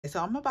So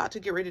I'm about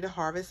to get ready to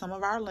harvest some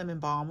of our lemon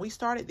balm. We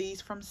started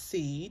these from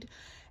seed.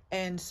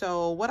 And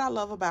so what I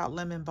love about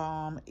lemon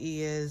balm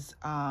is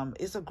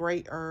it's a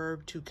great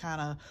herb to kind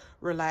of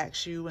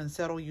relax you and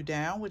settle you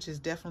down, which is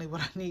definitely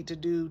what I need to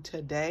do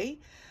today.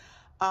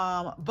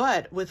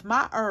 But with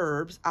my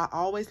herbs, I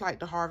always like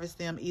to harvest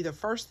them either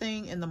first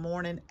thing in the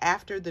morning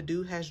after the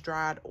dew has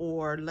dried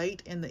or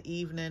late in the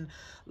evening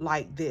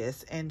like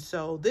this. And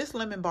so this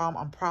lemon balm,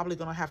 I'm probably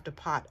going to have to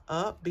pot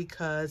up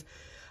because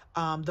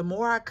the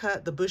more I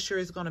cut, the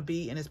bushier it's going to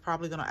be, and it's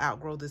probably going to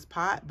outgrow this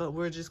pot, but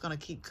we're just going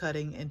to keep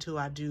cutting until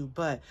I do.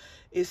 But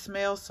it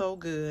smells so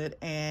good,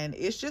 and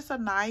it's just a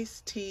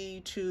nice tea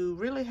to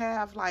really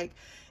have like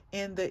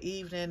in the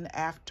evening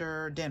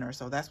after dinner.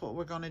 So that's what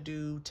we're going to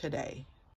do today.